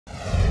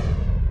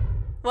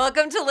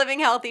Welcome to Living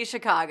Healthy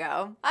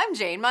Chicago. I'm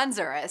Jane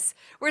Manzuris.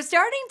 We're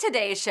starting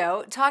today's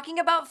show talking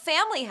about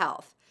family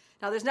health.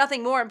 Now, there's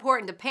nothing more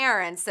important to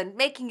parents than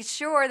making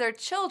sure their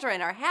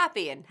children are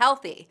happy and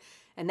healthy.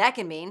 And that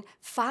can mean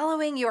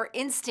following your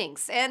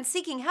instincts and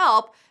seeking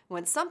help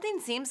when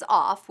something seems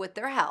off with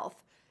their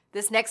health.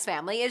 This next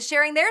family is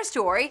sharing their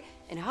story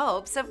in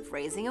hopes of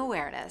raising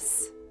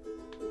awareness.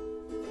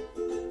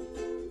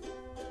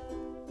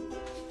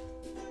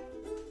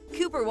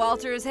 Cooper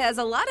Walters has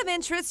a lot of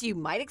interests you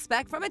might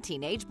expect from a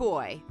teenage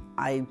boy.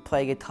 I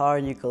play guitar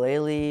and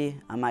ukulele.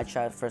 I might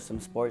try for some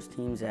sports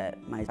teams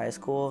at my high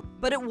school.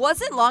 But it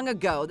wasn't long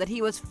ago that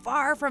he was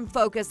far from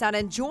focused on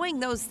enjoying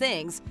those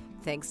things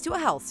thanks to a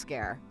health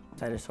scare.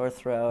 I had a sore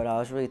throat, I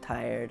was really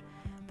tired,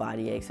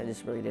 body aches, I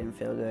just really didn't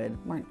feel good.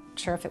 Weren't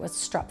sure if it was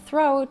strep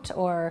throat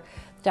or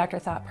the doctor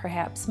thought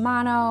perhaps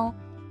mono.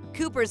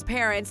 Cooper's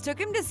parents took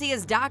him to see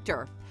his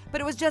doctor, but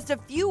it was just a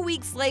few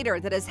weeks later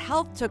that his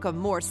health took a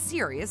more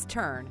serious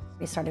turn.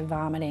 He started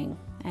vomiting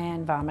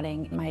and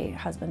vomiting. My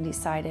husband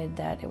decided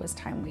that it was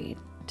time we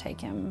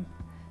take him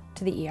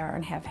to the ER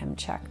and have him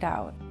checked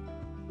out.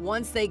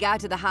 Once they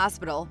got to the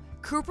hospital,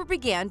 Cooper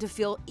began to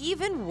feel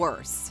even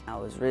worse. I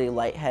was really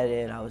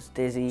lightheaded, I was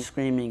dizzy,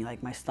 screaming,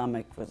 like my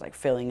stomach was like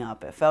filling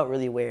up. It felt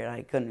really weird,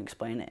 I couldn't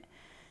explain it.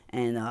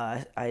 And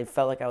I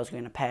felt like I was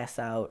going to pass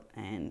out,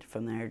 and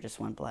from there it just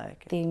went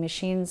black. The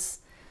machines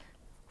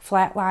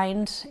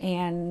flatlined,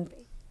 and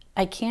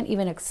I can't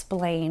even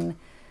explain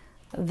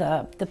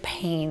the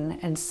pain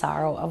and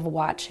sorrow of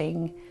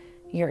watching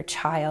your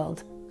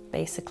child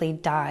basically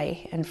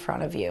die in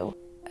front of you.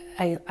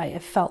 I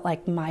felt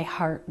like my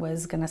heart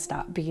was gonna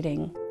stop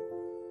beating.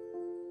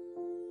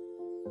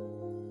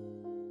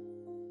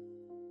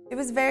 He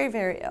was very,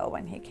 very ill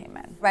when he came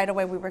in. Right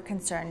away we were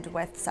concerned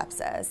with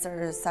sepsis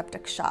or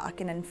septic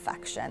shock, an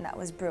infection that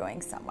was brewing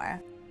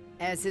somewhere.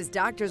 As his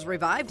doctors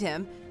revived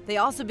him, they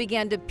also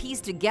began to piece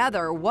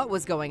together what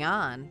was going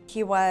on.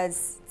 He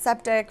was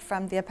septic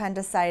from the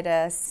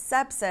appendicitis.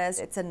 Sepsis,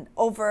 it's an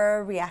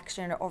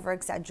overreaction or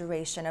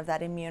over-exaggeration of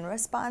that immune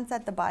response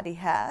that the body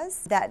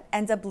has that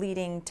ends up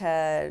leading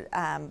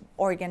to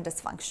organ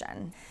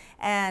dysfunction.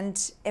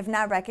 And if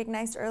not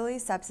recognized early,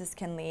 sepsis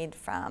can lead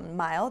from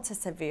mild to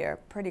severe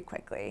pretty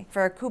quickly.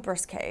 For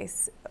Cooper's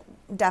case,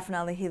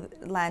 definitely he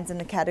lands in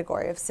the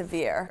category of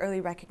severe.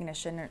 Early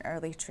recognition and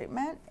early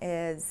treatment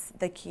is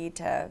the key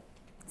to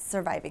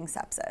surviving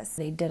sepsis.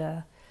 They did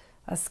a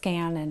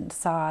scan and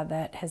saw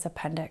that his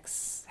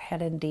appendix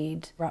had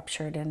indeed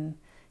ruptured and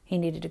he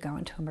needed to go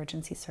into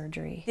emergency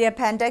surgery. The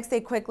appendix,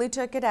 they quickly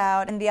took it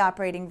out. In the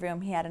operating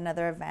room, he had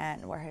another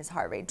event where his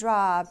heart rate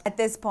dropped. At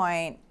this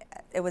point,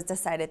 it was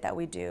decided that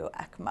we do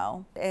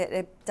ECMO.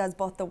 It does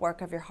both the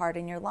work of your heart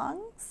and your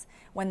lungs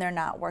when they're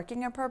not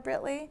working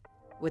appropriately.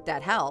 With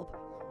that help,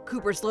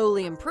 Cooper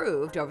slowly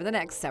improved over the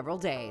next several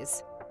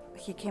days.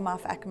 He came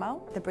off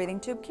ECMO, the breathing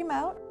tube came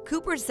out.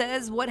 Cooper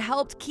says what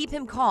helped keep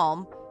him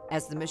calm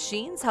as the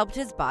machines helped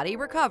his body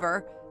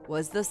recover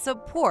was the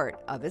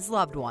support of his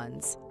loved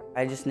ones.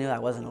 I just knew I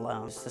wasn't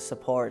alone. Just the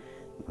support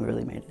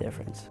really made a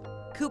difference.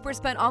 Cooper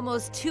spent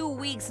almost 2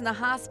 weeks in the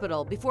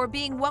hospital before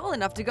being well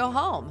enough to go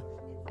home.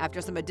 After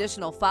some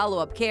additional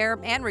follow-up care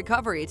and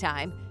recovery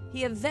time,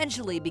 he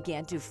eventually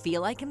began to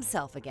feel like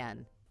himself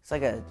again. It's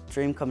like a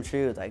dream come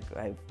true. Like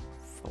I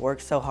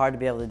worked so hard to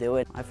be able to do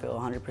it. I feel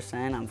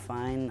 100%, I'm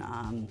fine.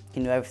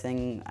 Can do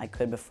everything I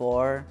could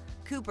before.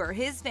 Cooper,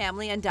 his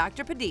family, and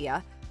Dr.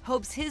 Padilla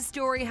hopes his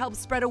story helps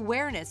spread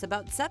awareness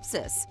about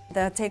sepsis.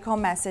 The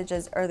take-home message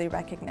is early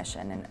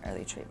recognition and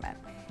early treatment.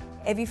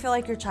 If you feel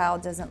like your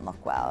child doesn't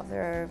look well,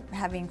 they're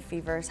having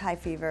fevers, high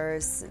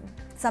fevers,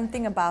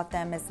 something about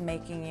them is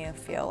making you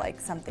feel like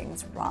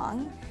something's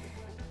wrong,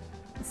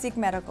 seek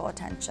medical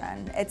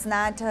attention. It's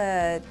not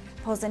to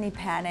pose any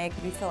panic.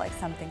 If you feel like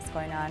something's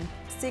going on,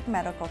 seek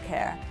medical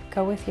care.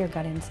 Go with your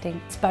gut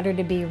instinct. It's better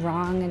to be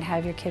wrong and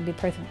have your kid be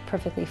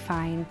perfectly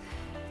fine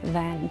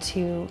than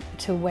to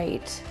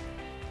wait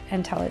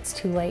until it's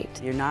too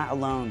late. You're not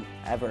alone,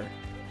 ever.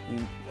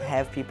 You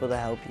have people to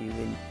help you,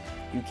 and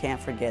you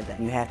can't forget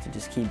that. You have to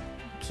just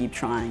keep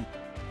trying.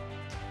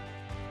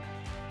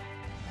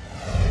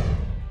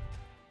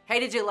 Hey,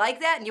 did you like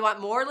that and you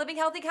want more Living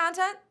Healthy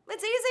content?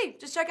 It's easy.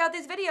 Just check out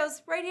these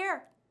videos right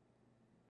here.